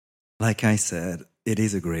Like I said, it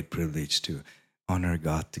is a great privilege to honor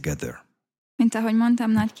God together. Mint ahogy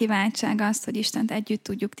mondtam, nagy kiváltság azt, hogy Istent együtt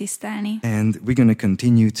tudjuk tisztelni. And we're going to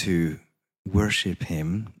continue to worship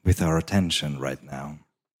Him with our attention right now.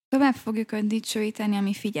 Tovább fogjuk őt dicsőíteni a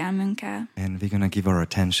mi figyelmünkkel. And we're going to give our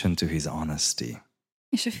attention to His honesty.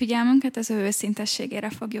 És a figyelmünket az ő őszintességére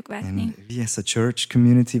fogjuk vetni. And we as a church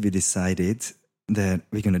community, we decided that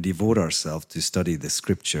we're going to devote ourselves to study the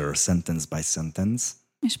scripture sentence by sentence.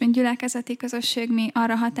 És mint gyülekezeti közösség mi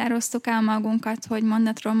arra határoztuk el magunkat, hogy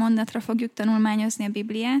mondatról mondatra fogjuk tanulmányozni a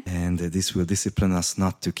Bibliát. And this will discipline us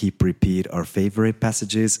not to keep repeat our favorite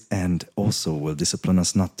passages, and also will discipline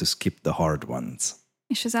us not to skip the hard ones.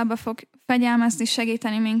 És ez abba fog fegyelmezni,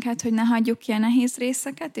 segíteni minket, hogy ne hagyjuk ki a nehéz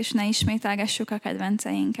részeket, és ne ismételgessük a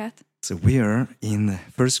kedvenceinket. So we are in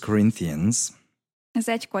 1 Corinthians. Ez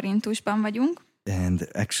 1 Korintusban vagyunk. And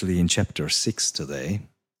actually in chapter 6 today.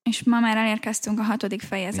 És ma már elérkeztünk a 6.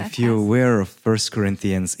 fejezethez. If you're aware of 1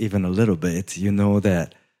 Corinthians even a little bit, you know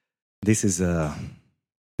that this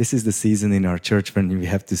is the season in our church when we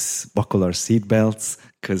have to buckle our seatbelts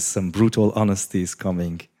because some brutal honesty is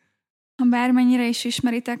coming. Ha bármennyire is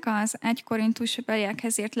ismeritek az 1 Korintus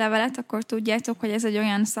beliekhez írt levelet, akkor tudjátok, hogy ez egy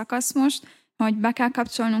olyan szakasz most, hogy be kell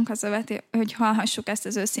kapcsolnunk az övet, hogy hallhassuk ezt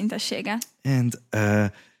az őszintességet. And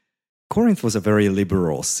Corinth was a very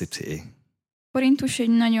liberal city. Korintus egy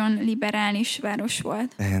nagyon liberális város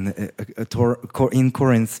volt. And in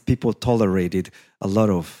Corinth people tolerated a lot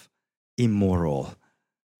of immoral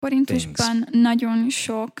Korintusban nagyon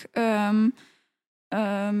sok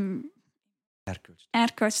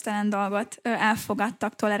erkölcstelen dolgot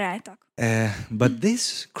elfogadtak, toleráltak. But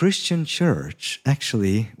this Christian church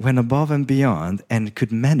actually went above and beyond and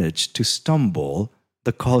could manage to stumble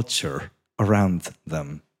the culture around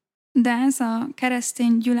them. De ez a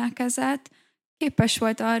keresztény gyülekezet képes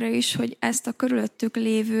volt arra is, hogy ezt a körülöttük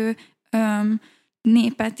lévő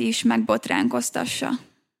népet is megbotránkoztassa.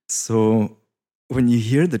 So when you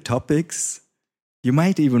hear the topics, you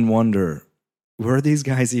might even wonder, were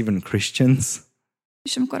these guys even Christians?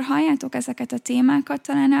 És amikor halljátok ezeket a témákat,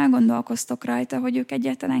 talán elgondolkoztok rajta, hogy ők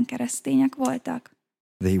egyáltalán keresztények voltak.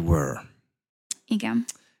 They were. Igen.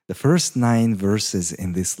 The first 9 verses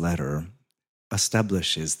in this letter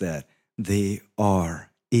establishes that they are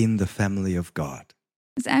in the family of God.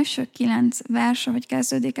 Az első 9 vers, ahogy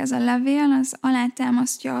kezdődik ez a levél, az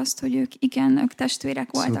alátámasztja azt, hogy ők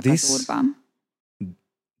testvérek voltak az Úrban.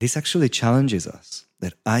 This actually challenges us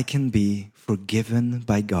that I can be forgiven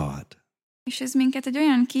by God. És ez minket egy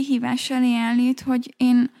olyan kihívás elé állít, hogy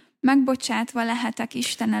én megbocsátva lehetek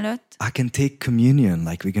Isten előtt. I can take communion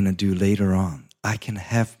like we're going to do later on. I can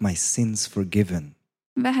have my sins forgiven.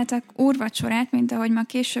 Vehetek úrvacsorát, mint ahogy ma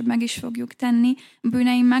később meg is fogjuk tenni,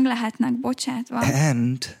 bűneim meg lehetnek bocsátva.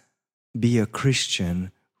 And be a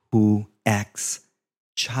Christian who acts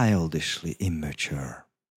childishly immature.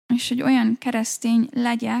 És egy olyan keresztény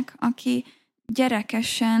legyek, aki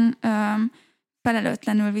gyerekesen,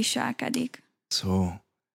 felelőtlenül viselkedik. So,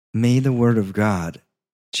 may the word of God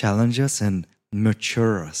challenge us and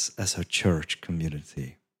mature us as a church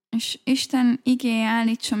community. És Isten igéje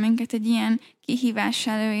állítson minket egy ilyen kihívás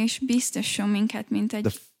elő, és biztosson minket, mint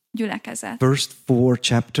egy gyülekezet. First 4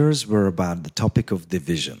 chapters were about the topic of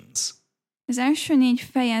divisions. Az első 4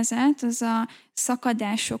 fejezet az a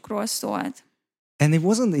szakadásokról szólt. And it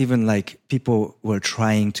wasn't even like people were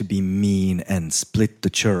trying to be mean and split the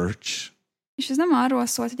church. És ez nem arról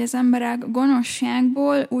szólt, hogy az emberek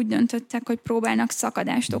gonoszságból úgy döntöttek, hogy próbálnak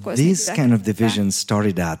szakadást okozni. These kind of divisions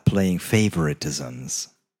started out playing favoritisms.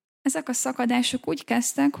 Ezek a szakadások úgy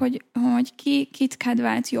kezdtek, hogy ki kit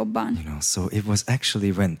kedvelt jobban. You know, so it was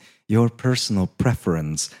actually when your personal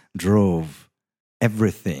preference drove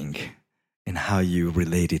everything in how you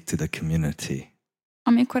related to the community.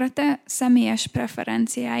 Amikor a te személyes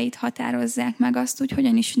preferenciáid határozzák meg azt, hogy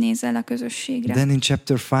hogyan is nézel a közösségre. Then in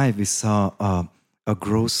chapter 5 we saw a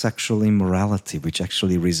gross sexual immorality which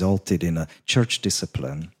actually resulted in a church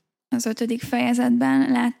discipline. Az 5.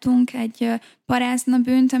 fejezetben láttunk egy parázna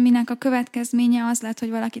bűnt, aminek a következménye az lett, hogy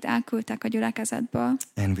valakit elküldtek a gyülekezetből.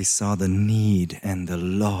 And we saw the need and the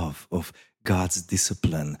love of God's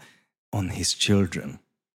discipline on his children.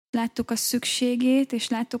 Láttuk a szükségét, és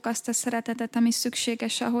láttuk azt a szeretetet, ami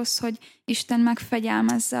szükséges ahhoz, hogy Isten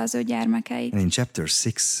megfegyelmezze az ő gyermekeit. And in chapter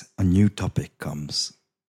 6 a new topic comes.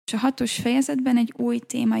 És a 6. fejezetben egy új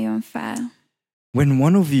téma jön fel. When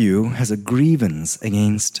one of you has a grievance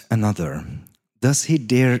against another, does he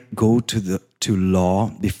dare go to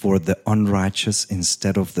law before the unrighteous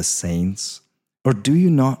instead of the saints? Or do you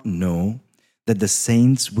not know that the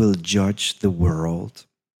saints will judge the world?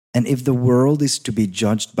 And if the world is to be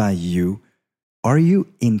judged by you, Are you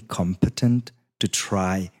incompetent to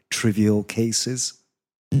try trivial cases?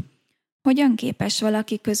 Hogyan képes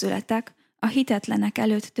valaki közületek a hitetlenek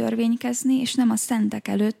előtt törvénykezni, és nem a szentek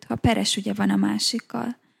előtt, ha peres ügye van a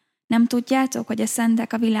másikkal? Nem tudjátok, hogy a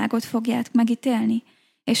szentek a világot fogják megítélni?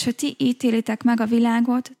 És ha ti ítélitek meg a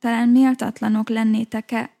világot, talán méltatlanok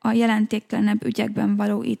lennétek-e a jelentéktelenebb ügyekben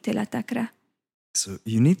való ítéletekre? So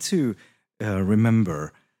you need to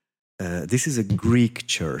remember, this is a Greek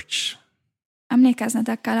church.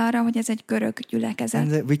 Emlékeznetek kell arra, hogy ez egy görög gyülekezet.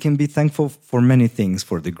 And we can be thankful for many things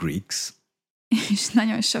for the Greeks. És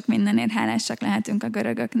nagyon sok mindenért hálásak lehetünk a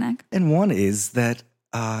görögöknek. And one is that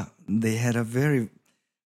they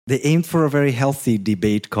aimed for a very healthy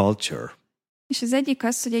debate culture. És az egyik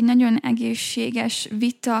az, hogy egy nagyon egészséges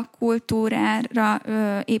vita kultúrára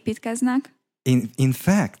építkeznek. In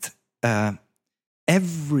fact,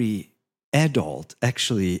 every adult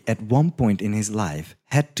actually at one point in his life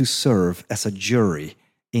had to serve as a jury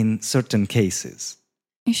in certain cases.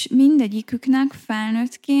 És mindegyiküknek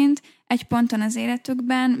felnőttként egy ponton az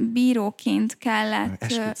életükben bíróként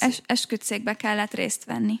kellett, esküdtszékbe kellett részt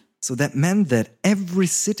venni. So that meant that every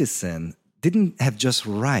citizen didn't have just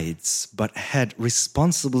rights, but had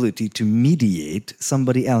responsibility to mediate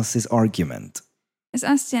somebody else's argument. Ez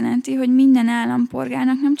azt jelenti, hogy minden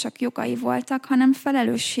állampolgárnak nem csak jogai voltak, hanem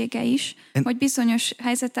felelőssége is, hogy bizonyos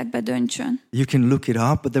helyzetekbe döntsön. You can look it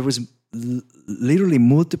up, but there was literally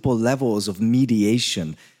multiple levels of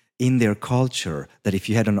mediation in their culture, that if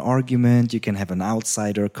you had an argument, you can have an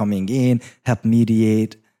outsider coming in, help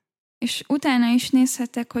mediate. És utána is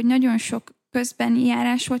nézhettek, hogy nagyon sok közbeni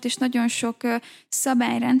járás volt, és nagyon sok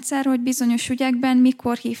szabályrendszer, hogy bizonyos ügyekben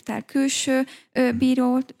mikor hívtál külső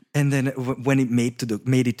bírót. And then when it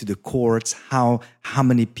made it to the courts, how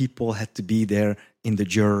many people had to be there in the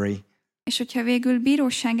jury. És hogyha végül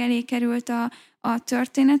bíróság elé került a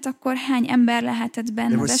történet, akkor hány ember lehetett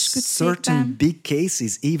benne az esküdtszékben? Certain big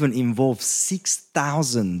cases even involve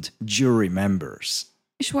 6,000 jury members.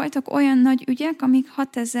 És voltak olyan nagy ügyek, amik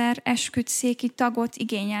 6000 esküdtszéki tagot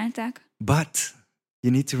igényeltek. But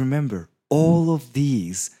you need to remember, all of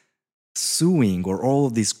these suing or all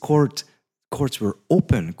of these courts were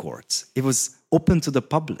open courts. It was open to the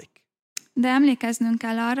public. De emlékeznünk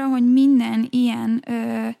kell arra, hogy minden ilyen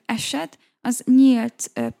eset az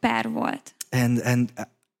nyílt per volt. And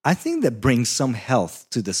I think that brings some health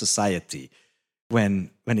to the society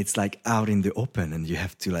when it's like out in the open and you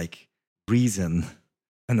have to like reason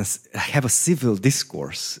and have a civil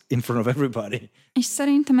discourse in front of everybody. És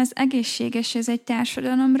szerintem ez egészséges ez egy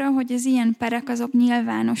társadalomra, hogy az ilyen perek azok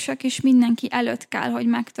nyilvánosak, és mindenki előtt kell, hogy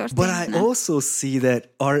megtörténjenek. But I also see that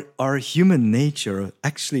our human nature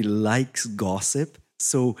actually likes gossip,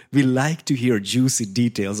 so we like to hear juicy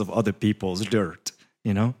details of other people's dirt,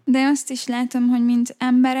 you know? De azt is látom, hogy mint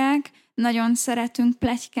emberek nagyon szeretünk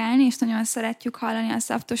pletykálni, és nagyon szeretjük hallani a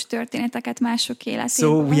szaftos történeteket mások életéből.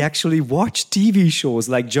 So we actually watch TV shows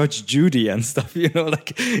like Judge Judy and stuff,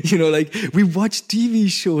 like we watch TV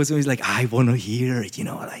shows and it's like, I want to hear it,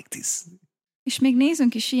 like this. És még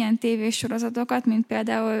nézünk is ilyen tévésorozatokat, mint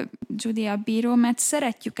például Judy a bíró, mert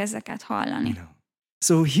szeretjük ezeket hallani.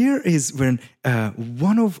 So here is when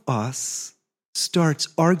one of us starts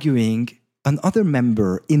arguing another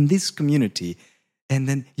member in this community, and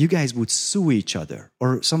then you guys would sue each other,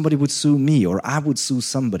 or somebody would sue me, or I would sue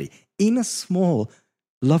somebody in a small,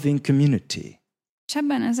 loving community. És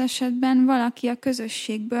ebben az esetben valaki a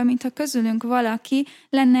közösségből, mintha közülünk valaki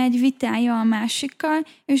lenne egy vitája a másikkal,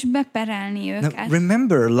 és beperelni őket. Now,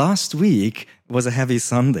 remember, last week was a heavy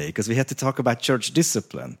Sunday, because we had to talk about church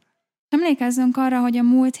discipline. Emlékezzünk arra, hogy a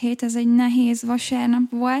múlt hét ez egy nehéz vasárnap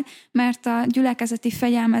volt, mert a gyülekezeti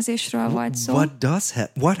fegyelmezésről volt szó.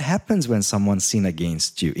 What happens when someone sin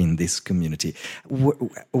against you in this community?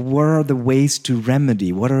 What are the ways to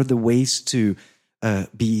remedy? What are the ways to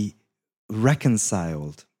be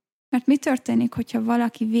reconciled? Mert mi történik, hogyha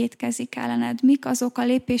valaki vétkezik ellened? Mik azok a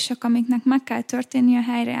lépések, amiknek meg kell történni a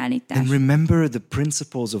helyreállítás? And remember, the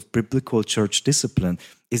principles of biblical church discipline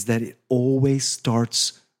is that it always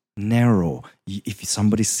starts narrow. If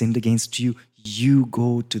somebody sinned against you, you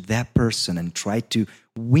go to that person and try to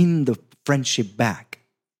win the friendship back.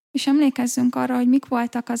 És emlékezzünk arra, hogy mik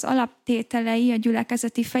voltak az alaptételei a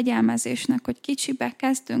gyülekezeti fegyelmezésnek, hogy kicsibe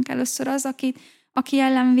kezdünk. Először az, aki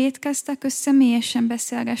ellen vétkeztek, ő személyesen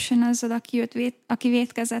beszélgessen azzal, aki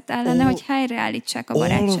vétkezett ellene, hogy helyreállítsák a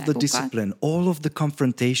barátságukat. All of the discipline, all of the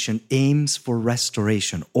confrontation aims for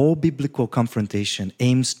restoration. All biblical confrontation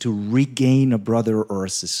aims to regain a brother or a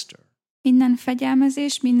sister. Minden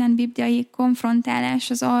fegyelmezés, minden bibliai konfrontálás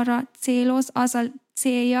az arra céloz, az a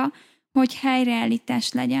célja, hogy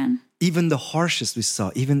helyreállítás legyen. even the harshest we saw,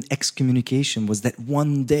 even excommunication, was that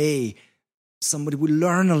one day somebody would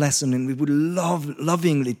learn a lesson and we would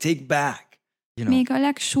lovingly take back. You know. Még a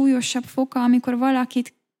legsúlyosabb foka, amikor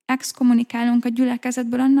valakit exkommunikálunk a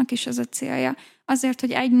gyülekezetből, annak is az a célja, azért,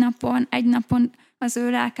 hogy egy napon az ő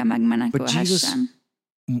lelke megmenekülhessen.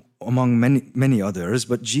 Among many others,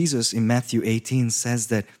 but Jesus in Matthew 18 says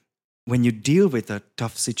that when you deal with a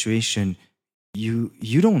tough situation,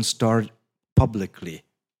 you don't start publicly,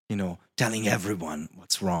 telling everyone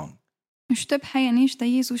what's wrong. És több helyen is, de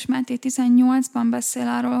Jézus Máté 18-ban beszél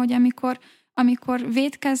arról, hogy amikor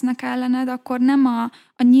vétkeznek ellened, akkor nem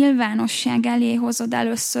a nyilvánosság elé hozod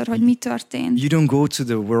először, hogy mi történt. You don't go to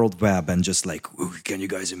the World Web and just like, can you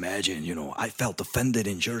guys imagine, I felt offended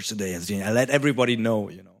in church today, and I let everybody know,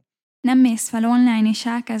 Nem mész fel online és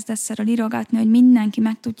elkezdesz erről írogatni, hogy mindenki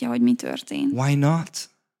megtudja, hogy mi történt. Why not?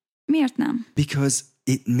 Miért nem? Because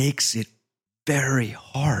it makes it very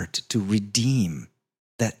hard to redeem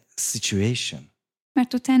that situation.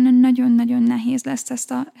 Mert utána nagyon-nagyon nehéz lesz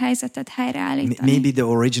ezt a helyzetet helyreállítani. Maybe the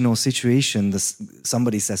original situation,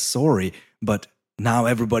 somebody says sorry, but now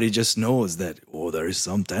everybody just knows that, there is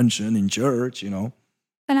some tension in church,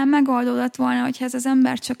 Talán megoldódott volna, hogyha ez az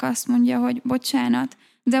ember csak azt mondja, hogy bocsánat,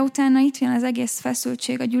 de utána itt jön az egész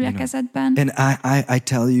feszültség a gyülekezetben. And I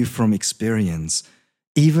tell you from experience,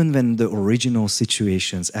 even when the original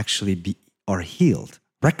situations actually are healed,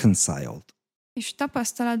 reconciled. És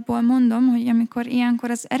tapasztalatból mondom, hogy amikor ilyenkor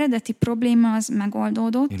az eredeti probléma az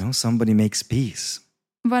megoldódott, somebody makes peace.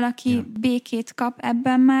 Valaki békét kap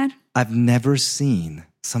ebben már. I've never seen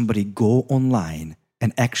somebody go online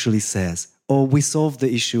and actually says, we solved the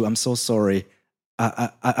issue, I'm so sorry.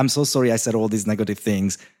 I'm so sorry I said all these negative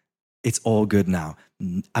things. It's all good now.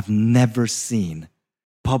 I've never seen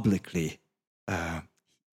publicly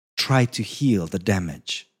try to heal the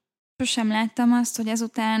damage. Sosem láttam azt, hogy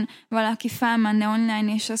ezután valaki felmenne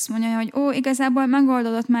online, és azt mondja, hogy igazából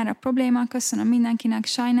megoldódott már a probléma, köszönöm mindenkinek,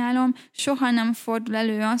 sajnálom. Soha nem fordul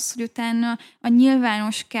elő az, hogy utána a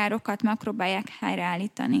nyilvános károkat megpróbálják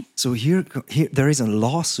helyreállítani. So here there is a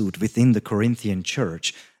lawsuit within the Corinthian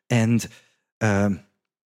church, and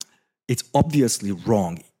it's obviously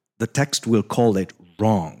wrong. The text will call it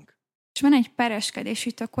wrong. És van egy pereskedés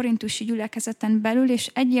itt a korintusi gyülekezeten belül,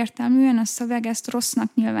 és egyértelműen a szöveg ezt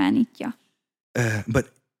rossznak nyilvánítja.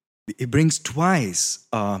 But it brings twice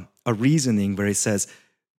a reasoning where it says,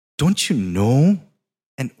 don't you know?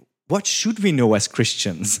 And what should we know as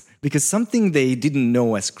Christians? Because something they didn't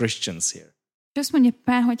know as Christians here. És azt mondja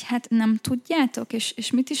Pál, hogy hát nem tudjátok,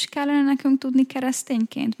 és mit is kellene nekünk tudni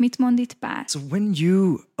keresztényként? Mit mond itt Pál? So when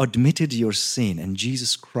you admitted your sin and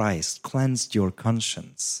Jesus Christ cleansed your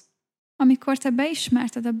conscience, amikor te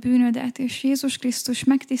beismerted a bűnödet, és Jézus Krisztus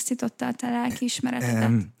megtisztította a te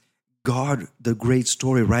lelkiismeretedet. God, the great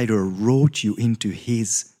story writer, wrote you into his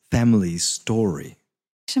family's story.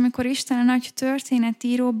 És amikor Isten a nagy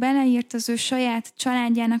történetíró beleírt az ő saját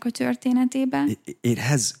családjának a történetébe, it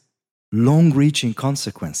has long-reaching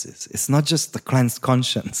consequences. It's not just the cleansed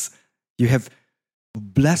conscience. You have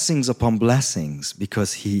blessings upon blessings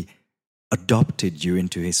because he adopted you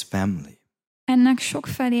into his family. Ennek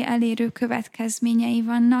sokfelé elérő következményei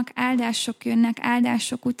vannak, áldások jönnek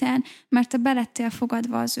áldások után, mert te belettél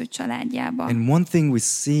fogadva az ő családjába. And one thing we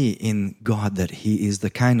see in God that he is the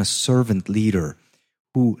kind of servant leader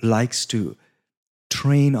who likes to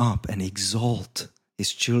train up and exalt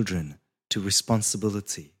his children to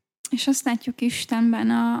responsibility. És azt látjuk Istenben,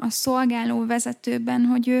 a szolgáló vezetőben,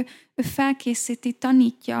 hogy ő felkészíti,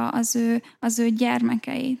 tanítja az ő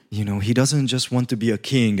gyermekeit. He doesn't just want to be a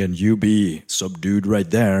king and you be subdued right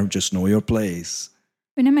there, just know your place.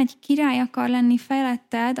 Ő nem egy király akar lenni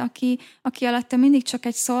feletted, aki alatt te mindig csak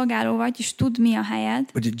egy szolgáló vagy, és tud mi a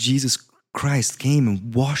helyed. But Jesus Christ came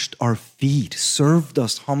and washed our feet, served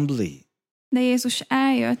us humbly. De Jézus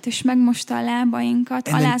eljött, és megmosta a lábainkat,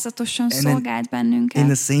 alázatosan szolgált bennünket. In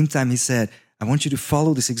the same time he said, I want you to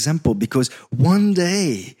follow this example because one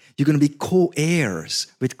day you're going to be co-heirs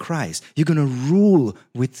with Christ. You're going to rule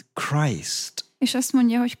with Christ. És azt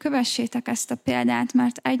mondja, hogy kövessétek ezt a példát,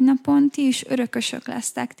 mert egy napon ti is örökösök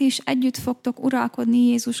lesztek, ti is együtt fogtok uralkodni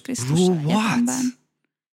Jézus Krisztus egyetemben.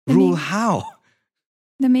 Rule how?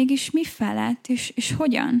 De mégis mi felett, és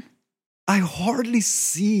hogyan? I hardly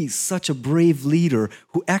see such a brave leader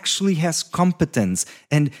who actually has competence,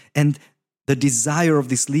 and the desire of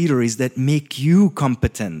this leader is that make you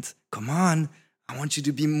competent. Come on, I want you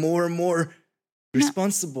to be more and more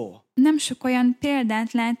responsible. Nem sok olyan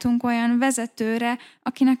példát látunk olyan vezetőre,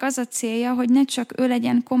 akinek az a célja, hogy ne csak ő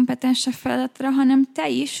legyen kompetens a feladatra, hanem te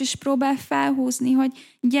is, és próbál felhúzni,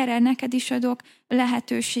 hogy gyere, neked is adok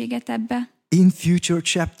lehetőséget ebbe. in future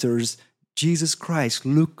chapters, Jesus Christ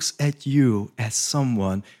looks at you as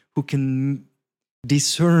someone who can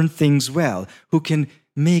discern things well, who can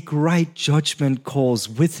make right judgment calls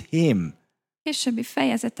with him. Későbbi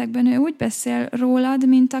fejezetekben ő úgy beszél rólad,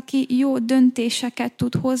 mint aki jó döntéseket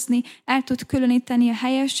tud hozni, el tud különíteni a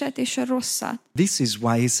helyeset és a rosszat. This is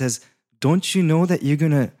why he says, don't you know that you're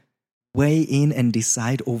going to weigh in and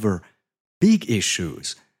decide over big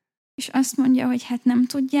issues? És azt mondja, hogy hát nem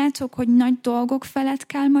tudjátok, hogy nagy dolgok felett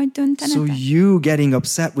kell majd So döntenetek? you getting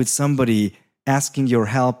upset with somebody asking your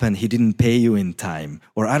help and he didn't pay you in time,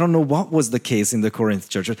 or I don't know what was the case in the Corinth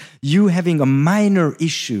church, you having a minor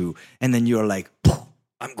issue and then you're like,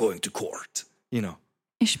 I'm going to court, you know.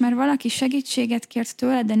 És mert valaki segítséget kért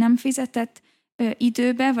tőle, de nem fizetett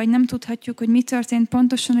időbe, vagy nem tudhatjuk, hogy mi történt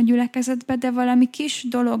pontosan a gyülekezetben, de valami kis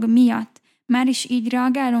dolog miatt már is így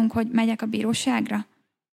reagálunk, hogy megyek a bíróságra.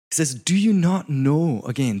 He says, do you not know,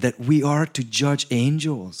 again, that we are to judge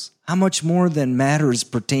angels? How much more than matters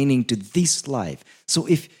pertaining to this life? So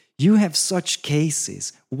if you have such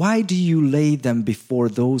cases, why do you lay them before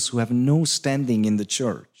those who have no standing in the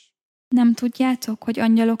church? Nem tudjátok, hogy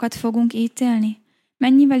angyalokat fogunk ítélni?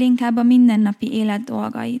 Mennyivel inkább a mindennapi élet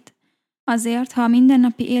dolgait. Azért, ha a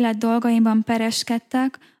mindennapi élet dolgaiban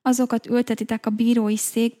pereskedtek, azokat ültetitek a bírói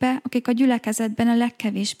székbe, akik a gyülekezetben a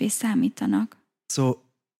legkevésbé számítanak. So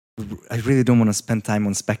I really don't want to spend time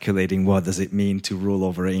on speculating what does it mean to rule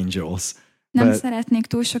over angels. Nem szeretnék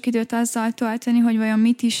túl sok időt azzal tölteni, hogy vajon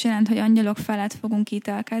mit is jelent, hogy angyalok felett fogunk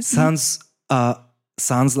ítélkezni.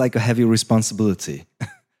 Sounds like a heavy responsibility.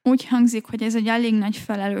 Úgy hangzik, hogy ez egy elég nagy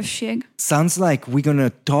felelősség. Sounds like we're going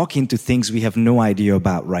to talk into things we have no idea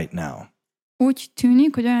about right now. Úgy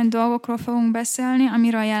tűnik, hogy olyan dolgokról fogunk beszélni,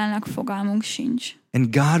 amiről jelenleg fogalmunk sincs.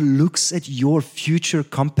 And God looks at your future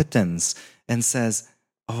competence and says,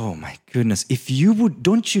 oh my goodness, if you would,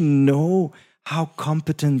 don't you know how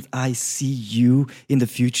competent I see you in the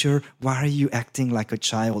future? Why are you acting like a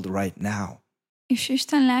child right now? És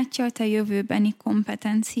Isten látja a te jövőbeni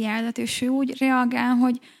kompetenciádat, és ő úgy reagál,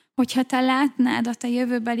 hogyha te látnád a te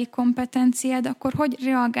jövőbeli kompetenciád, akkor hogy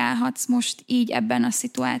reagálhatsz most így ebben a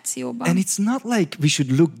szituációban? And it's not like we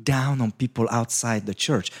should look down on people outside the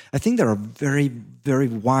church. I think there are very, very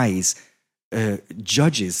wise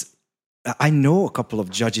judges. I know a couple of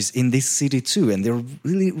judges in this city too, and they're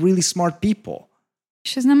really, really smart people.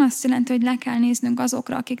 És ez nem azt jelenti, hogy le kell néznünk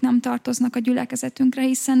azokra, akik nem tartoznak a gyülekezetünkre,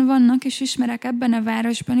 hiszen vannak, és ismerek ebben a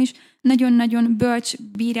városban is nagyon-nagyon bölcs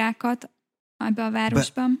bírákat ebben a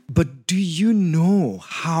városban. But do you know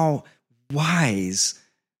how wise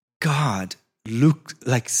God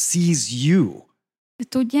sees you? De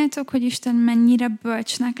tudjátok, hogy Isten mennyire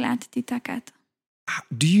bölcsnek lát titeket?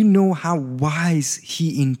 Do you know how wise He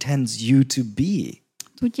intends you to be?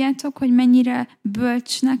 Tudjátok, hogy mennyire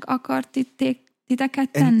bölcsnek akar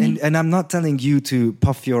titeket tenni? And I'm not telling you to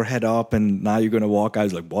puff your head up and now you're going to walk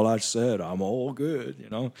out like, well, I said, I'm all good, you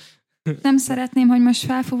know? Nem szeretném, hogy most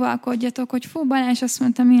felfuvalkodjatok, hogy fú, Balázs azt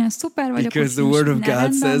mondta, milyen szuper vagyok. Because the word of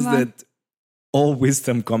God says that all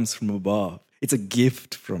wisdom comes from above. It's a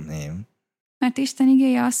gift from Him. Mert Isten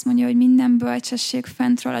igéje azt mondja, hogy minden bölcsesség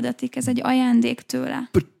fentről adatik, ez egy ajándék tőle.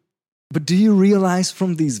 But do you realize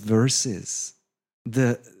from these verses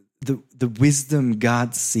the wisdom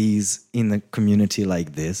God sees in a community like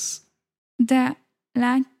this? De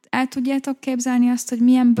el tudjátok képzelni azt, hogy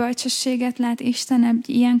milyen bölcsességet lát Isten egy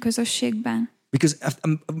ilyen közösségben? Because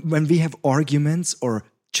when we have arguments or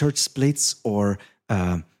church splits or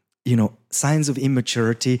signs of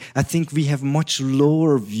immaturity, I think we have much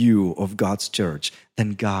lower view of God's church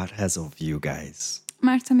than God has of you guys.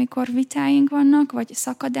 Mert amikor vitáink vannak, vagy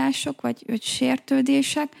szakadások, vagy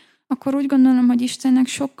sértődések, akkor úgy gondolom, hogy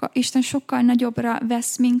Isten sokkal nagyobbra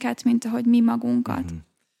vesz minket, mint ahogy mi magunkat. Mm-hmm.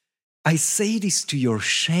 I say this to your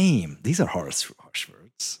shame. These are harsh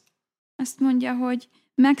words. Azt mondja, hogy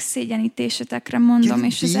megszégyenítésetekre mondom,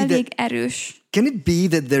 és ez elég erős. Can it be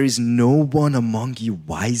that there is no one among you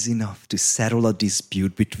wise enough to settle a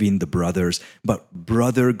dispute between the brothers, but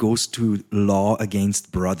brother goes to law against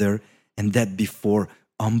brother, and that before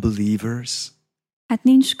unbelievers? Hát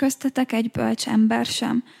nincs köztetek egy bölcs ember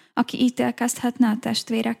sem, aki ítélkezhetne a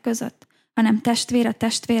testvérek között, hanem testvér a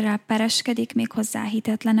testvérrel pereskedik még hozzá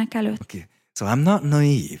hitetlenek előtt. Okay, so I'm not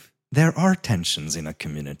naive. There are tensions in a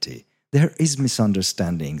community. There is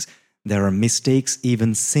misunderstandings. There are mistakes,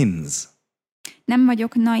 even sins. Nem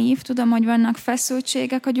vagyok naív, tudom, hogy vannak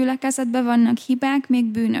feszültségek a gyülekezetben, vannak hibák, még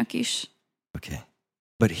bűnök is. Okay.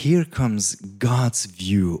 But here comes God's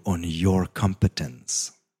view on your competence.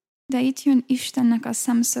 De itt jön Istennek a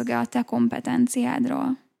szemszöge a te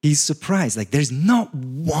kompetenciádról. he's surprised. Like there's not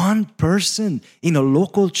one person in a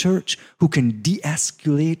local church who can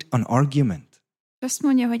de-escalate an argument. Azt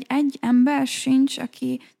mondja, hogy egy ember sincs,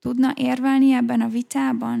 aki tudna érvelni ebben a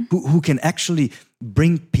vitában. Who can actually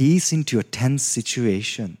bring peace into a tense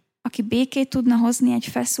situation. Aki békét tudna hozni egy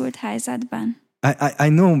feszült helyzetben. I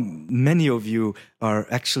know many of you are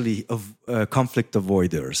actually conflict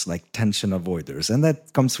avoiders, like tension avoiders, and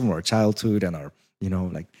that comes from our childhood and our,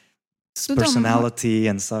 like personality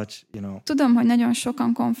and such, Tudom, hogy nagyon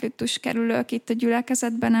sokan konfliktus kerülők itt a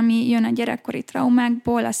gyülekezetben, ami jön a gyerekkori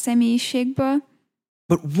traumákból, a személyiségből.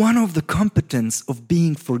 But one of the competence of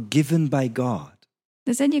being forgiven by God.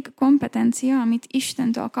 De az egyik kompetencia, amit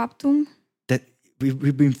Istentől kaptunk, that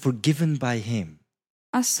we've been forgiven by Him.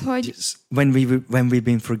 Az, hogy when we've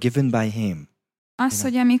been forgiven by Him. Az,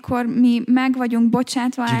 hogy amikor mi meg vagyunk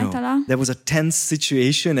bocsátva általa. There was a tense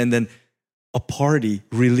situation and then a party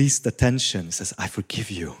released the tension. It says, I forgive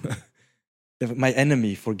you. My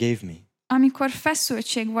enemy forgave me. Amikor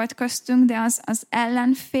feszültség volt köztünk, de az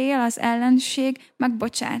ellenfél, az ellenség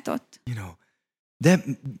megbocsátott. That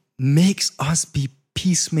makes us be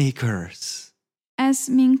peacemakers. Ez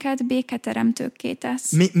minket béketeremtőkké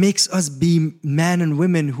tesz. Makes us be men and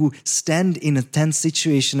women who stand in a tense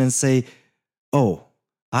situation and say, oh,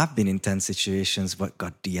 I've been in tense situations but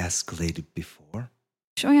got de-escalated before.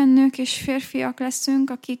 És olyan nők és férfiak leszünk,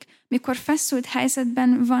 akik mikor feszült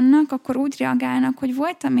helyzetben vannak, akkor úgy reagálnak, hogy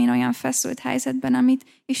voltam én olyan feszült helyzetben, amit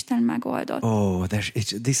Isten megoldott. Oh,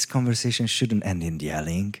 this conversation shouldn't end in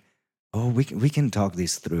yelling. Oh, we can talk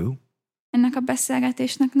this through. Ennek a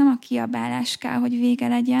beszélgetésnek nem a kiabálás kell, hogy vége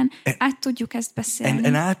legyen. Át tudjuk ezt beszélni.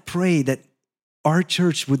 And I pray that our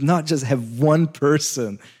church would not just have one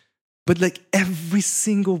person, but like every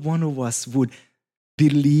single one of us would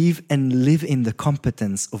believe and live in the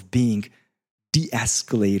competence of being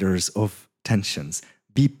de-escalators of tensions,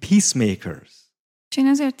 be peacemakers. És én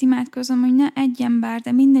azért imádkozom, hogy ne egy ember,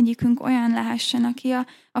 de mindegyikünk olyan lehessen, aki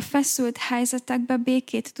a feszült helyzetekbe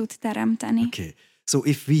békét tud teremteni. Okay. So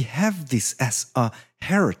if we have this as a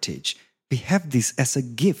heritage, we have this as a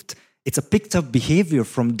gift. It's a picked up behavior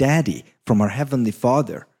from Daddy, from our Heavenly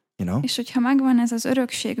Father, És hogyha megvan ez az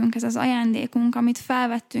örökségünk, ez az ajándékunk, amit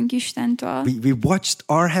felvettünk Istentől. We watched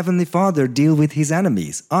our Heavenly Father deal with His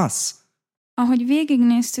enemies, us. Ahogy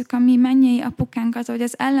végignéztük a mi mennyei apukánkat, hogy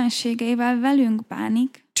az ellenségeivel velünk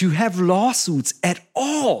bánik. To have lawsuits at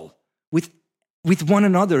all with one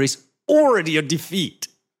another is already a defeat.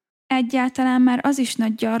 Egyáltalán már az is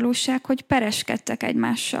nagy gyarlóság, hogy pereskedtek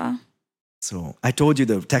egymással. So, I told you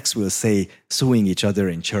the text will say suing each other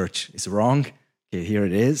in church is wrong. Okay, here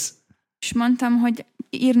it is. És mondtam, hogy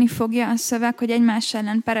írni fogja a szöveg, hogy egymás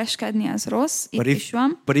ellen pereskedni az rossz. Itt is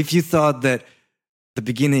van. But if you thought that the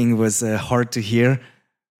beginning was hard to hear,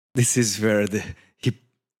 this is where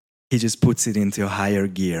he just puts it into a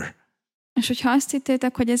higher gear. És hogyha azt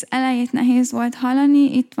hittétek, hogy az elejét nehéz volt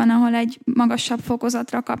hallani, itt van, ahol egy magasabb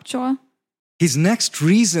fokozatra kapcsol. His next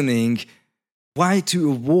reasoning why to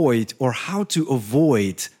avoid or how to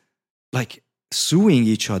avoid like suing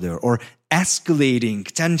each other or escalating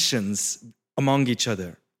tensions among each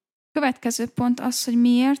other. Következő pont az, hogy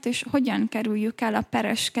miért és hogyan kerüljük el a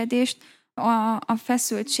pereskedést, a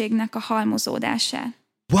feszültségnek a halmozódását.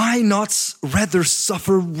 Why not rather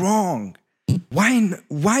suffer wrong?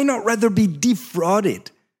 Why not rather be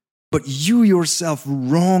defrauded? But you yourself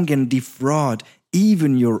wrong and defraud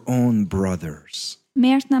even your own brothers.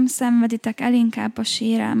 Miért nem szenveditek el inkább a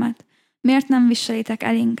sérelmet? Miért nem viselitek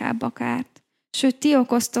el inkább a kárt? Sőt, ti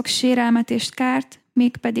okoztok sérelmet és kárt,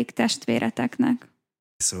 mégpedig testvéreteknek.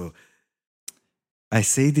 So, I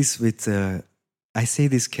say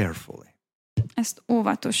this carefully. Ezt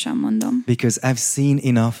óvatosan mondom. Because I've seen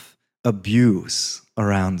enough abuse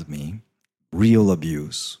around me, real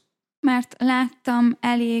abuse. Mert láttam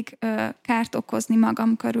elég kárt okozni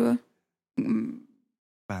magam körül.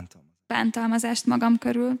 Bántalmazást magam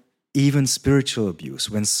körül. Even spiritual abuse,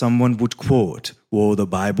 when someone would quote, "Oh,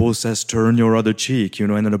 the Bible says turn your other cheek,"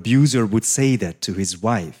 and an abuser would say that to his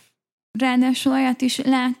wife. Ráadásul olyat is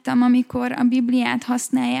láttam, amikor a Bibliát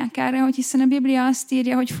használják erre, hogy hiszen a Biblia azt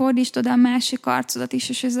írja, hogy fordítsd oda a másik arcodat is,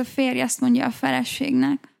 és ez a férj azt mondja a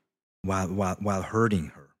feleségnek. While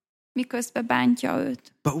hurting her. Miközben bántja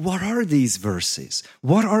őt. But what are these verses?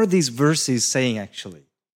 What are these verses saying actually?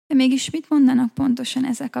 De mégis mit mondanak pontosan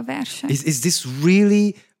ezek a versek? Is this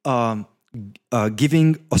really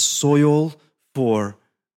giving a soil for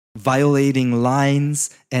violating lines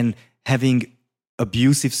and having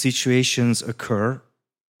abusive situations occur?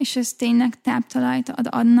 És ez tényleg táptalajt ad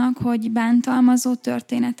annak, hogy bántalmazó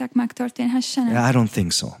történetek megtörténhessenek? I don't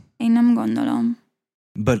think so. Én nem gondolom.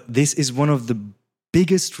 But this is one of the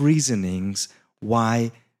biggest reasonings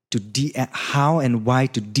how and why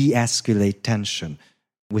to de-escalate tension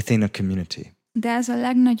within a community. De ez a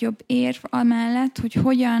legnagyobb érv amellett, hogy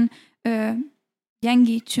hogyan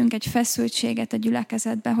gyengítsünk egy feszültséget a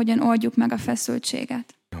gyülekezetbe, hogyan oldjuk meg a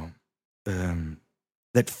feszültséget.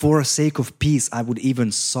 That for a sake of peace I would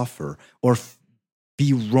even suffer or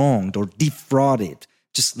be wronged or defrauded.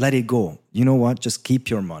 Just let it go. You know what? Just keep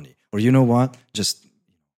your money. Or you know what?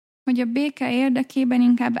 Hogy a béke érdekében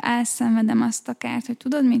inkább elszenvedem azt a kárt, hogy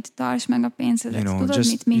tudod mit, tartsd meg a pénzedet, tudod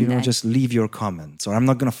mit, mindegy. Just leave your comments. Or I'm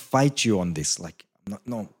not going to fight you on this.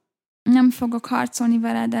 No. Nem fogok harcolni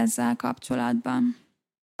veled ezzel kapcsolatban.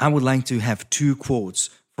 I would like to have 2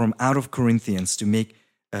 quotes from out of Corinthians to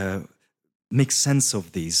make sense of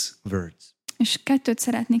these words. És 2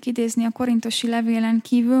 szeretnék idézni a korintusi levélen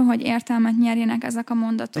kívül, hogy értelmet nyerjenek ezek a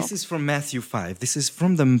mondatok. This is from Matthew 5. This is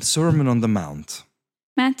from the Sermon on the Mount.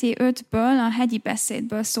 Máté 5-ből, a hegyi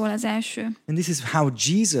beszédből szól az első. And this is how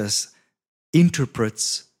Jesus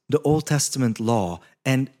interprets the Old Testament law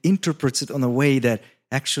and interprets it on a way that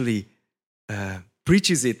actually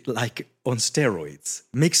preaches it like on steroids.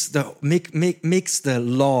 Makes the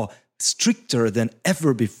law stricter than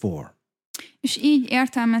ever before. És így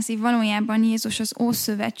értelmezi valójában Jézus az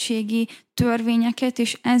ószövetségi törvényeket,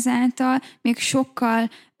 és ezáltal még sokkal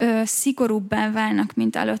szigorúbbá válnak,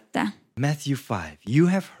 mint előtte. Matthew 5. You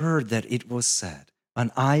have heard that it was said,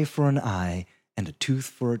 an eye for an eye and a tooth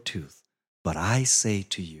for a tooth. But I say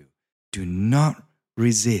to you, do not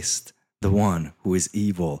resist the one who is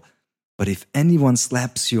evil. But if anyone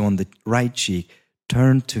slaps you on the right cheek,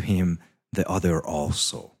 turn to him the other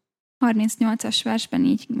also. 38-as versben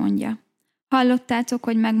így mondja. Hallottátok,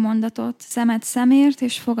 hogy megmondatott, szemed szemért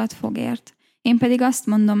és fogad fogért. Én pedig azt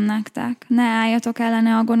mondom nektek, ne álljatok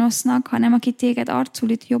ellene a gonosznak, hanem aki téged arcul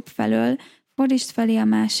üt jobb felől, fordítsd felé a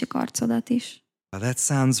másik arcodat is. That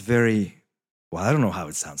sounds very, well, I don't know how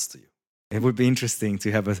it sounds to you. It would be interesting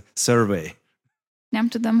to have a survey. Nem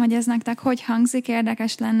tudom, hogy ez nektek hogy hangzik,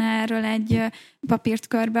 érdekes lenne erről egy papírt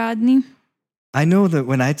körbeadni. I know that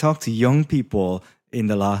when I talk to young people in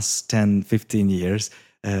the last 10-15 years,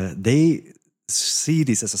 they see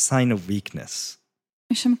this as a sign of weakness.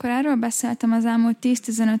 És amikor erről beszéltem az elmúlt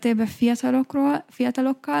 10-15 évben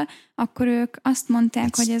fiatalokkal, akkor ők azt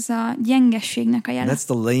mondták, hogy ez a gyengességnek a jele. That's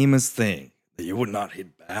the lamest thing. That you would not hit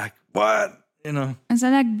back. What? You know. Ez a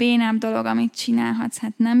legbénább dolog, amit csinálhatsz.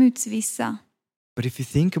 Hát nem ütsz vissza. But if you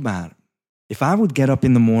think about it, if I would get up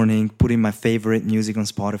in the morning, put in my favorite music on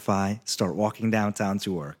Spotify, start walking downtown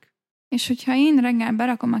to work. És hogyha én reggel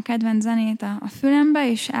berakom a kedvenc zenét a fülembe,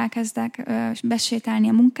 és elkezdek besétálni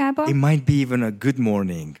a munkába. It might be even a good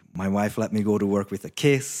morning. My wife let me go to work with a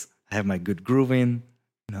kiss. I have my good groove in.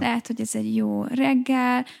 Lehet, hogy ez egy jó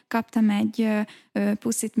reggel, kaptam egy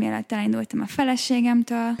puszit, mielőtt elindultam a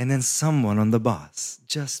feleségemtől. And then someone on the bus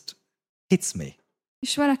just hits me.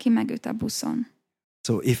 És valaki megüt a buszon.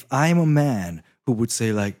 So if I'm a man who would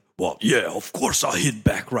say like, well, yeah, of course I'll hit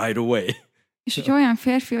back right away. És hogy olyan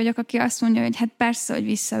férfi vagyok, aki azt mondja, hogy hát persze, hogy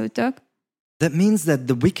visszaütök. That means that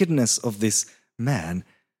the wickedness of this man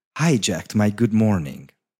hijacked my good morning.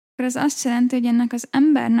 Ez azt jelenti, hogy ennek az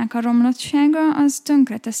embernek a romlottsága az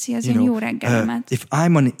tönkreteszi az én jó reggelemet. If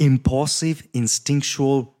I'm an impulsive,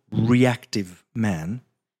 instinctual, reactive man,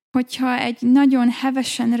 hogyha egy nagyon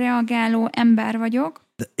hevesen reagáló ember vagyok,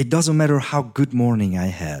 it doesn't matter how good morning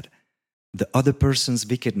I had. The other person's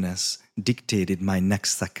wickedness dictated my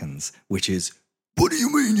next seconds, which is, what do you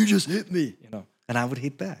mean you just hit me? And I would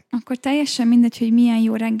hit back. Akkor teljesen mindegy, hogy milyen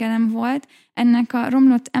jó reggelem volt, ennek a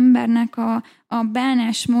romlott embernek a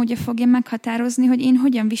bánásmódja fogja meghatározni, hogy én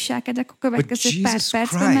hogyan viselkedek a következő pár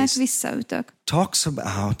percben, mert visszaütök. Talks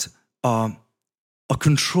about a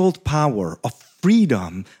controlled power, a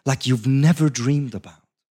freedom like you've never dreamed about.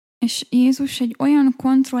 És Jézus egy olyan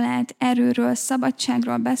kontrollált erőről,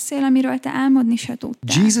 szabadságról beszél, amiről te álmodni se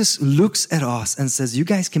tudtál. Jesus looks at us and says, you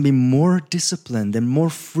guys can be more disciplined and more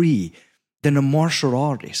free than a martial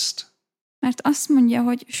artist. Mert azt mondja,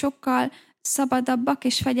 hogy sokkal szabadabbak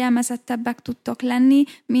és fegyelmezettebbek tudtok lenni,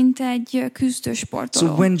 mint egy küzdősportoló.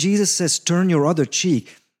 So when Jesus says, turn your other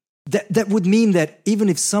cheek, that would mean that even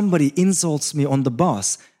if somebody insults me on the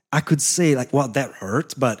bus, I could say like, well, that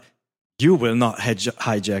hurt, but you will not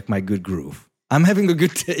hijack my good groove. I'm having a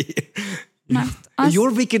good day.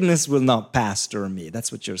 Your wickedness will not pastor me.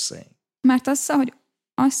 That's what you're saying. Mert hogy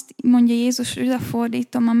azt mondja Jézus, hogy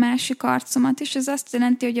fordítom a másik arcomat, és ez azt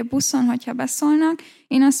jelenti, hogy a buszon, hogyha beszólnak,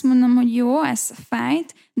 én azt mondom, hogy jó, ez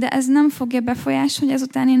fájt, de ez nem fogja befolyásolni, hogy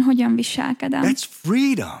ezután én hogyan viselkedem. That's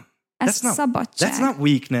freedom. Ez szabadság. That's not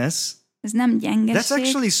weakness. Ez nem gyengeség. That's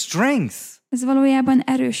actually strength. Ez valójában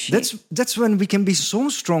erősség. That's when we can be so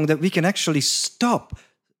strong that we can actually stop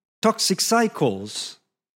toxic cycles.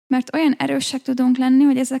 Mert olyan erősek tudunk lenni,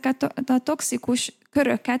 hogy ezeket a toxikus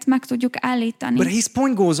köröket meg tudjuk állítani. But his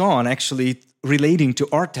point goes on actually relating to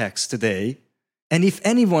our text today. And if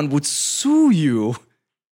anyone would sue you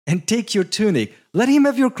and take your tunic, let him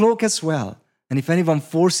have your cloak as well. And if anyone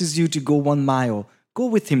forces you to go 1 mile, go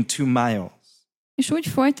with him 2 miles. És úgy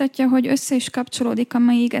folytatja, hogy össze is kapcsolódik a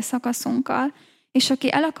mai ige szakaszunkkal, és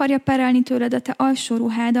aki el akarja perelni tőled a te alsó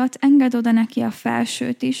ruhádat, engedd oda neki a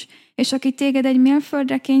felsőt is, és aki téged egy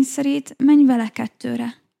mérföldre kényszerít, menj vele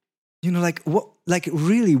 2-re. You know, like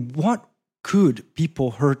really, what could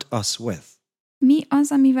people hurt us with? Mi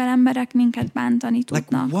az, amivel emberek minket bántani Like,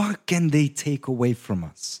 tudnak? what can they take away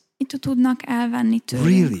from us? Mit tudnak elvenni tőlünk?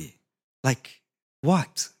 Really? Like,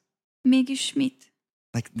 what? Mégis mit?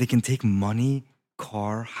 Like, they can take money,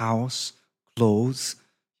 car, house, clothes,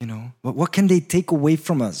 you know? What can they take away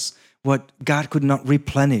from us? What God could not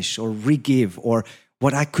replenish or re-give, or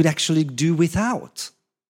what I could actually do without?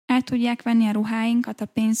 El tudják venni a ruháinkat, a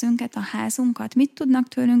pénzünket, a házunkat? Mit tudnak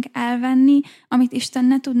tőlünk elvenni, amit Isten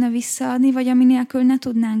ne tudna visszaadni, vagy ami nélkül ne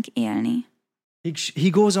tudnánk élni? He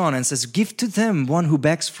goes on and says, give to them one who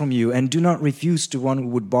begs from you, and do not refuse to one who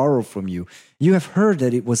would borrow from you. You have heard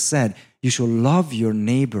that it was said, you shall love your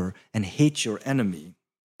neighbor and hate your enemy.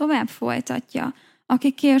 Tovább folytatja.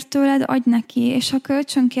 Aki kér tőled, adj neki, és ha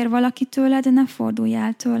kölcsön kér valaki tőled, ne fordulj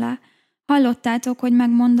el tőle. Hallottátok, hogy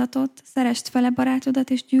megmondatott, szeresd fele barátodat,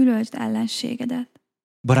 és gyűlöltsd ellenségedet.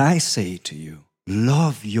 But I say to you,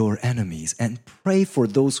 love your enemies and pray for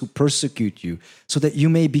those who persecute you, so that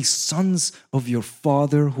you may be sons of your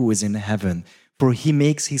Father who is in heaven. For he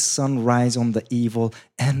makes his sun rise on the evil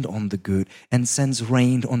and on the good, and sends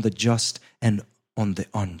rain on the just and on the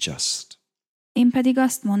unjust. Én pedig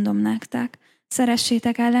azt mondom nektek,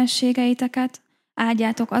 szeressétek ellenségeiteket,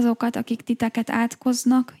 áldjátok azokat, akik titeket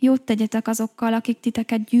átkoznak, jót tegyetek azokkal, akik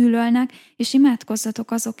titeket gyűlölnek, és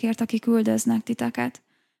imádkozzatok azokért, akik üldöznek titeket.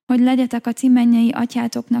 Hogy legyetek a ti mennyei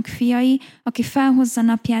atyátoknak fiai, aki felhozza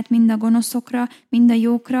napját mind a gonoszokra, mind a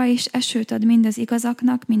jókra, és esőt ad mind az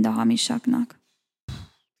igazaknak, mind a hamisaknak.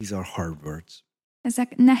 These are hard words.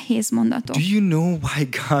 Ezek nehéz mondatok. Do you know why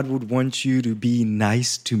God would want you to be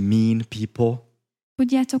nice to mean people?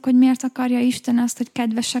 Tudjátok, hogy miért akarja Isten azt, hogy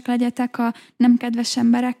kedvesek legyetek a nem kedves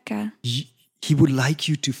emberekkel? He would like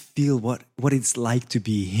you to feel what it's like to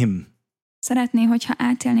be him. Szeretné, hogyha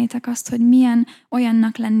átélnétek azt, hogy milyen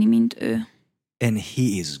olyannak lenni, mint ő. And he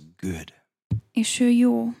is good. És ő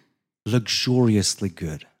jó. Luxuriously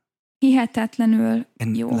good. Hihetetlenül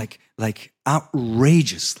And jó. like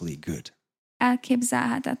outrageously good.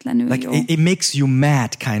 Elképzelhetetlenül Like jó. it makes you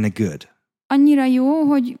mad kind of good. Annyira jó,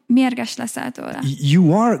 hogy mérges leszel tőle.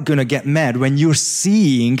 You are gonna get mad when you're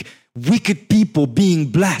seeing wicked people being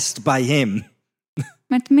blessed by him.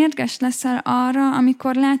 Mert mérges leszel arra,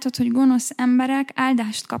 amikor látod, hogy gonosz emberek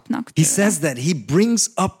áldást kapnak He tőle. says that he brings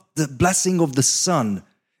up the blessing of the sun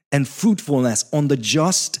and fruitfulness on the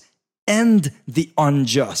just and the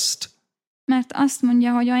unjust. Mert azt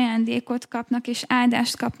mondja, hogy ajándékot kapnak, és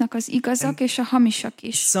áldást kapnak az igazak és a hamisak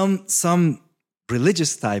is. Some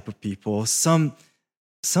religious type of people,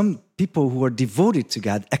 some people who are devoted to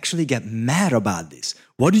God actually get mad about this.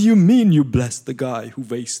 What do you mean you blessed the guy who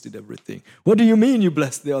wasted everything? What do you mean you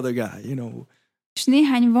blessed the other guy? You know. És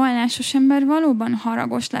néhány vallásos ember valóban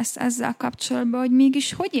haragos lesz ezzel kapcsolatban, hogy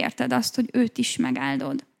mégis hogy érted azt, hogy őt is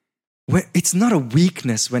megáldod? Well, it's not a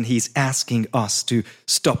weakness when he's asking us to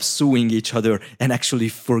stop suing each other and actually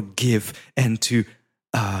forgive and to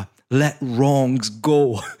let wrongs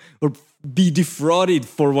go or be defrauded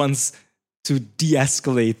for once to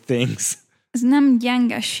de-escalate things. Ez nem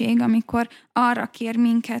gyengeség, amikor arra kér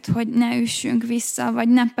minket, hogy ne üssünk vissza, vagy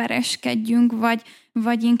ne pereskedjünk,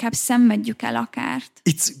 vagy inkább szenvedjük el a kárt.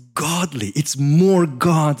 It's godly. It's more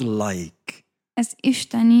godlike. Ez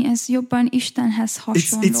isteni, ez jobban Istenhez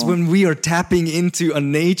hasonló. It's when we are tapping into a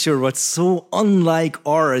nature what's so unlike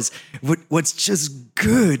ours, what's just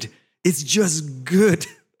good. It's just good.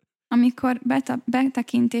 Amikor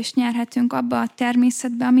betekintést nyerhetünk abba a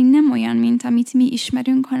természetbe, ami nem olyan, mint amit mi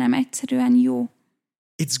ismerünk, hanem egyszerűen jó.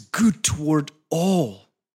 It's good toward all.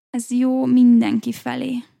 Ez jó mindenki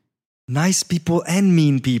felé. Nice people and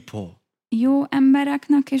mean people. Jó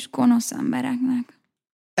embereknek és gonosz embereknek.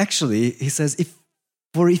 Actually, he says,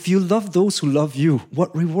 if you love those who love you,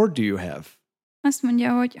 what reward do you have? Azt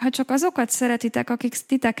mondja, hogy ha csak azokat szeretitek, akik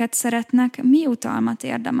titeket szeretnek, mi utalmat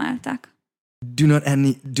érdemeltek? Do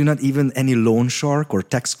not even any loan shark or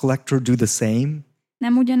tax collector do the same?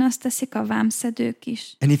 Nem ugyanazt teszik a vámszedők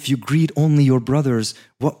is? And if you greet only your brothers,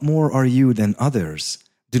 what more are you than others?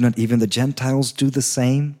 Do not even the Gentiles do the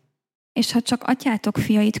same? És ha csak atyátok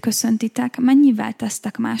fiait köszöntitek, mennyivel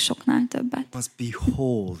tesztek másoknál többet? You must be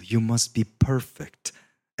whole, you must be perfect,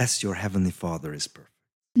 as your heavenly Father is perfect.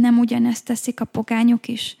 Nem ugyanezt teszik a pogányok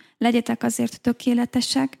is? Legyetek azért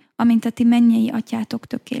tökéletesek, amint a ti mennyei atyátok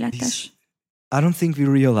tökéletes. I don't think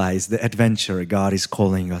we realize the adventure God is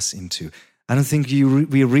calling us into. I don't think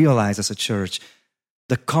we realize as a church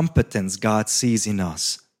the competence God sees in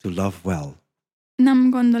us to love well. Nem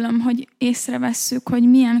gondolom, hogy észrevesszük, hogy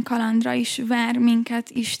milyen kalandra is vár minket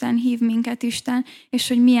Isten, hív minket Isten, és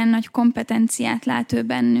hogy milyen nagy kompetenciát lát ő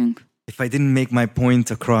bennünk. If I didn't make my point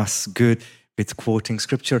across good with quoting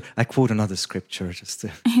scripture, I quote another scripture just to...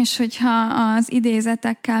 És hogyha az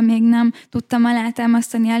idézetekkel még nem tudtam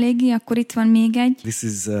alátámasztani eléggé, akkor itt van még egy.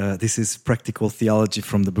 This is practical theology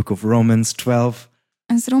from the book of Romans 12.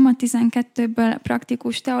 Ez Róma 12-ből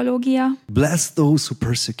praktikus teológia. Bless those who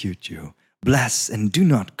persecute you. Bless and do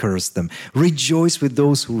not curse them. Rejoice with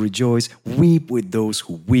those who rejoice. Weep with those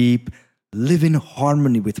who weep. Live in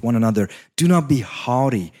harmony with one another. Do not be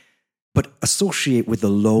haughty, but associate with the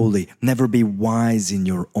lowly. Never be wise in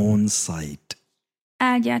your own sight.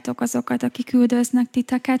 Áldjátok azokat, akik üldöznek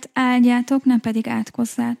titeket, áldjátok, ne pedig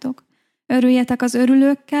átkozzátok. Örüljetek az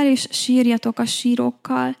örülőkkel, és sírjatok a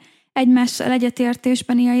sírókkal. Egymással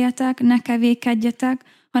egyetértésben éljetek, ne kevékedjetek,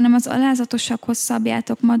 hanem az alázatosakhoz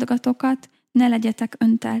szabjátok magatokat, ne legyetek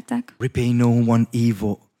önteltek. Repay no one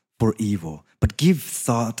evil for evil, but give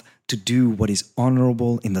thought to do what is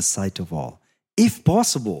honorable in the sight of all. If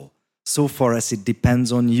possible, so far as it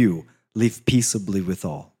depends on you, live peaceably with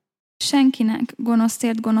all. Senkinek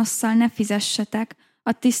gonoszért gonosszal ne fizessetek,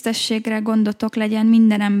 a tisztességre gondotok legyen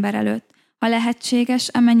minden ember előtt. Ha lehetséges,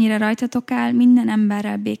 amennyire rajtatok áll, minden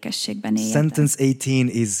emberrel békességben éljetek. Sentence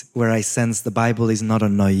 18 is where I sense the Bible is not a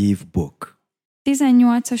naive book.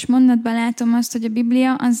 18-as mondatban látom azt, hogy a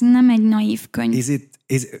Biblia az nem egy naív könyv.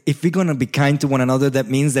 If we're going to be kind to one another, that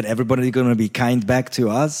means that everybody is going to be kind back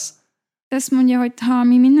to us? Ezt mondja, hogy ha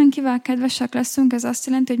mi mindenkivel kedvesek leszünk, ez azt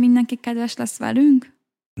jelenti, hogy mindenki kedves lesz velünk?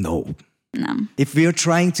 No. Nem. If we are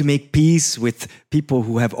trying to make peace with people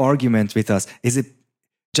who have argument with us, is it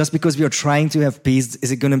just because we are trying to have peace, is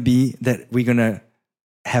it going to be that we're going to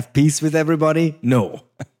have peace with everybody? No.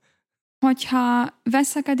 Hogyha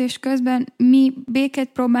veszekedés közben mi békét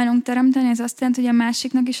próbálunk teremteni, ez azt jelenti, hogy a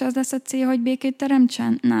másiknak is az lesz a cél, hogy békét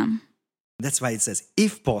teremtsen? Nem. That's why it says,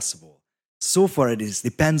 if possible, so far it is,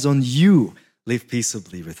 depends on you, live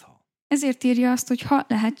peaceably with all. Ezért írja azt, hogy ha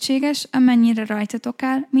lehetséges, amennyire rajtatok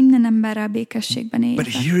áll, minden emberrel békességben éljetek.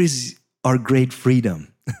 But here is our great freedom.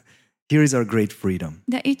 Here is our great freedom.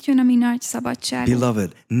 De itt jön a mi nagy szabadság.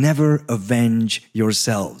 Beloved, never avenge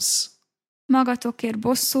yourselves. Magatokért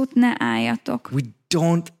bosszút ne álljatok. We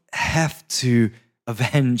don't have to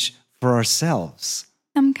avenge for ourselves.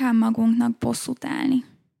 Nem kell magunknak bosszút állni.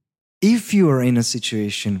 If you are in a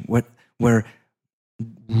situation where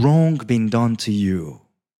wrong been done to you,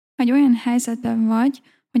 Vagy olyan helyzetben vagy,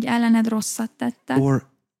 hogy ellened rosszat tettek, or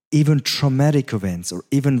even traumatic events, or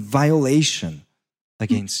even violation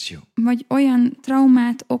against you, vagy olyan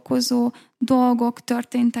traumát okozó dolgok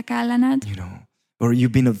történtek ellened, you know, or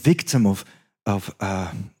you've been a victim of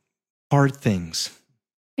hard things.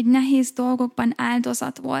 hogy nehéz dolgokban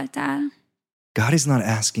áldozat voltál. God is not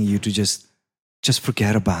asking you to just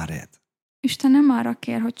forget about it. Isten nem arra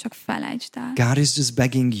kér, hogy csak felejtsd el. God is just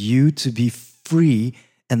begging you to be free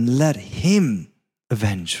and let Him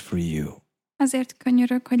avenge for you. Azért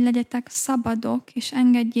könyörög, hogy legyetek szabadok, és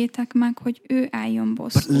engedjétek meg, hogy ő álljon But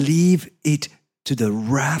bosszút. leave it to the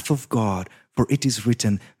wrath of God, for it is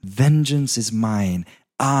written, vengeance is mine,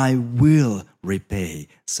 I will repay,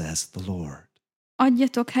 says the Lord.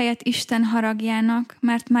 Adjatok helyet Isten haragjának,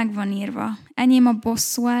 mert megvan írva. Enyém a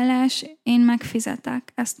bosszúállás, én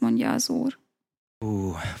megfizetek, ezt mondja az Úr.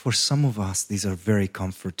 For some of us, these are very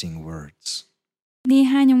comforting words.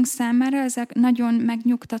 Néhányunk számára ezek nagyon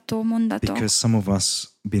megnyugtató mondatok, Because some of us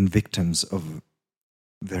been victims of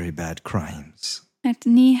very bad crimes. mert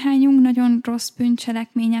néhányunk nagyon rossz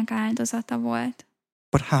bűncselekmények áldozata volt.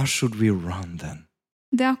 But how should we run then?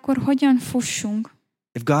 De akkor hogyan fussunk?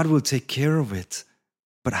 If God will take care of it,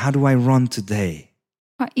 but how do I run today?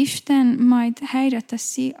 Ha Isten majd helyre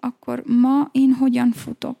teszi, akkor ma én hogyan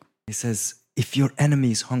futok? He says, if your enemy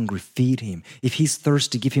is hungry, feed him. If he's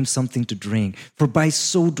thirsty, give him something to drink. For by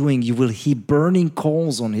so doing, you will heap burning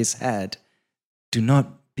coals on his head. Do not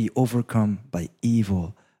be overcome by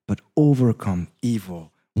evil, but overcome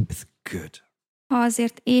evil with good. Ha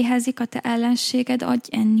azért éhezik a te ellenséged, adj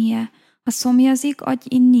ennie. Ha szomjazik, adj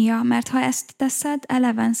innia, mert ha ezt teszed,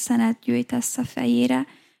 eleven szenet gyűjtesz a fejére.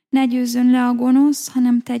 Ne győzzön le a gonosz,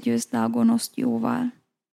 hanem te győzd le a gonoszt jóval.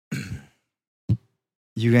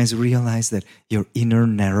 you guys realize that your inner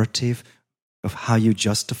narrative of how you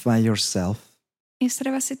justify yourself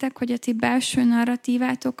Észreveszitek, hogy a ti belső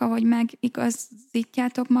narratívátok, ahogy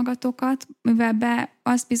megigazítjátok magatokat, mivel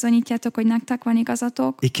azt bizonyítjátok, hogy nektek van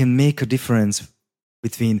igazatok, it can make a difference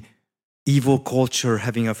between evil culture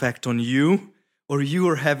having effect on you or you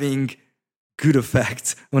are having good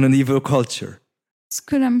effect on an evil culture. ez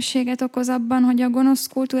különbséget okoz abban, hogy a gonosz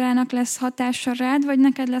kultúrának lesz hatása rád, vagy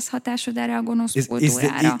neked lesz hatásod erre a gonosz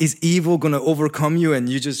kultúrára. Is evil going to overcome you and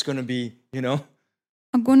you're just going to be,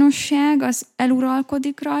 A gonoszság az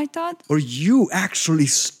eluralkodik rajtad, or you actually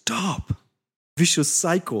stop vicious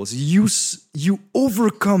cycles. You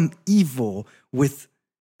overcome evil with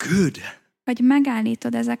good. vagy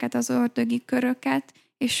megállítod ezeket az ördögi köröket,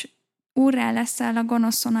 és úrrá leszel a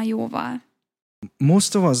gonoszon a jóval.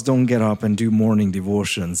 Most of us don't get up and do morning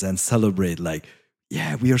devotions and celebrate like,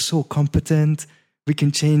 yeah, we are so competent. We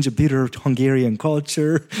can change a bitter Hungarian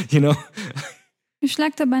culture, És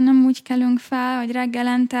legtöbben nem úgy kelünk fel, hogy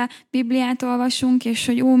reggelente Bibliát olvasunk, és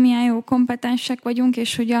hogy milyen jó kompetensek vagyunk,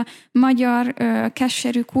 és hogy a magyar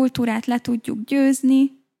keserű kultúrát le tudjuk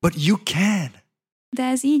győzni. But you can. De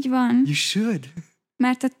ez így van, You should.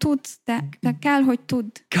 mert te tudsz, te kell, hogy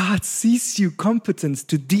tudd. God sees you competent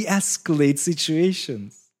to de-escalate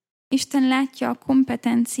situations. Isten látja a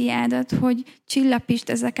kompetenciádat, hogy csillapítsd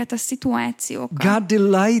ezeket a szituációkat. God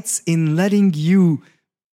delights in letting you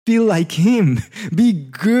feel like Him. Be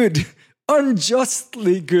good,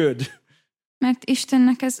 unjustly good. Mert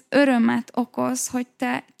Istennek ez örömet okoz, hogy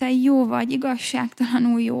te jó vagy,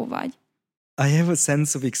 igazságtalanul jó vagy. I have a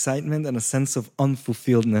sense of excitement and a sense of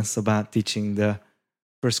unfulfilledness about teaching the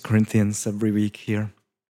 1 Corinthians every week here.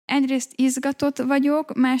 Egyrészt izgatott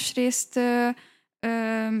vagyok, másrészt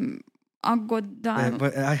aggodalom.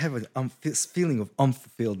 But I have a feeling of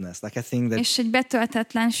unfulfilledness. Like I think that És egy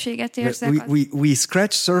betöltetlenséget érzek. we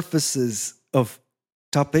scratch surfaces of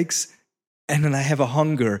topics and then I have a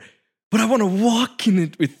hunger. But I want to walk in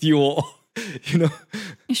it with you all.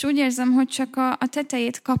 És úgy érzem, hogy csak a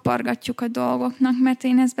tetejét kapargatjuk a dolgoknak, mert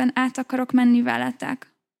én ezben át akarok menni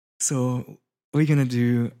veletek. So we're going to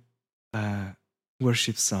do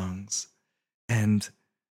worship songs and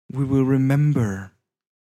we will remember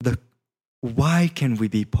why can we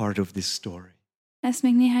be part of this story? Lesz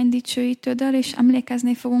még néhány dicsőítődöl, és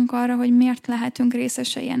emlékezni fogunk arra, hogy miért lehetünk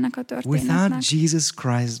részesei ennek a történetnek. Without Jesus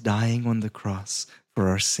Christ dying on the cross for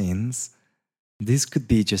our sins, this could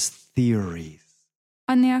be just theories.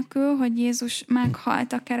 Annélkül, hogy Jézus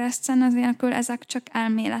meghalt a kereszten, azélkül ezek csak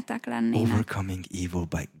elméletek lennének. Overcoming evil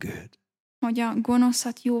by good. Hogy a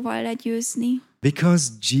gonoszat jóval legyőzni. Because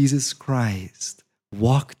Jesus Christ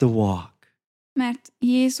walked the walk. Mert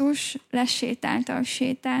Jézus lesétálta a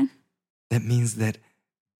sétát. That means that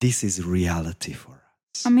this is reality for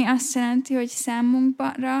us. Ami azt jelenti, hogy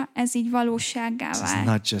számunkra ez így valósággá This is vált.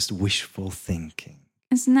 not just wishful thinking.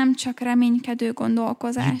 Ez nem csak reménykedő You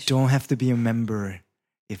gondolkozás. don't have to be a member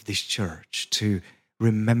of this church to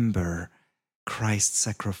remember Christ's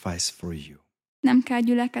sacrifice for you. Nem kell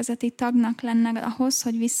gyülekezeti tagnak lenned ahhoz,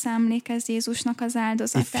 hogy visszaemlékezz Jézusnak az If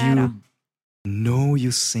áldozatára. you know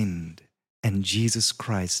you sinned and Jesus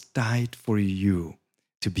Christ died for you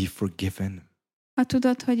to be forgiven, Ha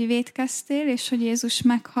tudod, hogy vétkeztél, és hogy Jézus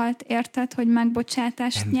meghalt, érted, hogy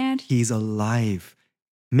megbocsátást and nyer, He's alive,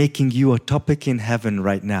 making you a topic in heaven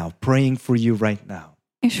right now, praying for you right now,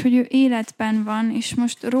 és hogy ő életben van, és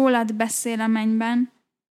most rólad beszél a mennyben,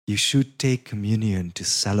 you should take communion to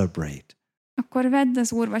celebrate. akkor vedd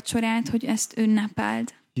az úrvacsorát, hogy ezt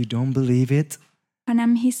ünnepeld. You don't believe it? Ha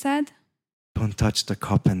nem hiszed, Don't touch the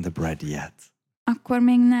cup and the bread yet. akkor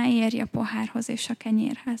még ne érj a pohárhoz és a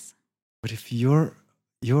kenyérhez. But if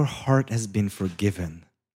your heart has been forgiven,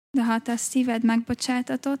 De ha te szíved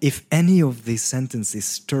megbocsátatott, if any of these sentences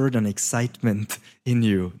stirred an excitement in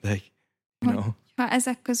you, like, ha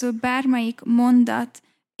ezek közül bármelyik mondat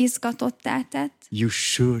izgatottá tett, you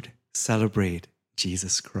should celebrate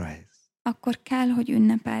Jesus Christ. akkor kell, hogy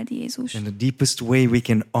ünnepeld Jézus. And the deepest way we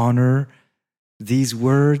can honor these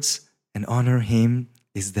words and honor Him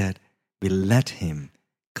is that we let Him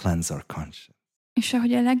cleanse our conscience. És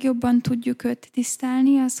ahogy a legjobban tudjuk őt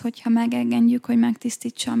tisztelni, az, hogyha megengedjük, hogy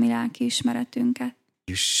megtisztítsa a mi lelki ismeretünket.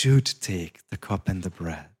 You should take the cup and the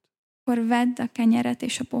bread. Akkor vedd a kenyeret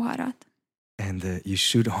és a poharat. And you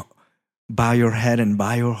should bow your head and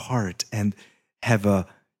bow your heart and have a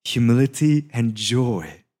humility and joy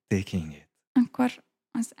taking it. Akkor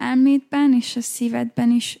az elmédben és a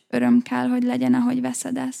szívedben is öröm kell, hogy legyen, ahogy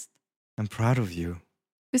veszed ezt. I'm proud of you,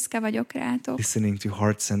 Büszke vagyok rátok, listening to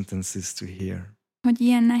hard sentences to hear. hogy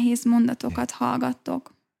ilyen nehéz mondatokat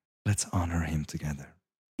hallgattok. Let's honor Him together.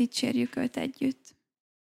 Dicsérjük őt együtt.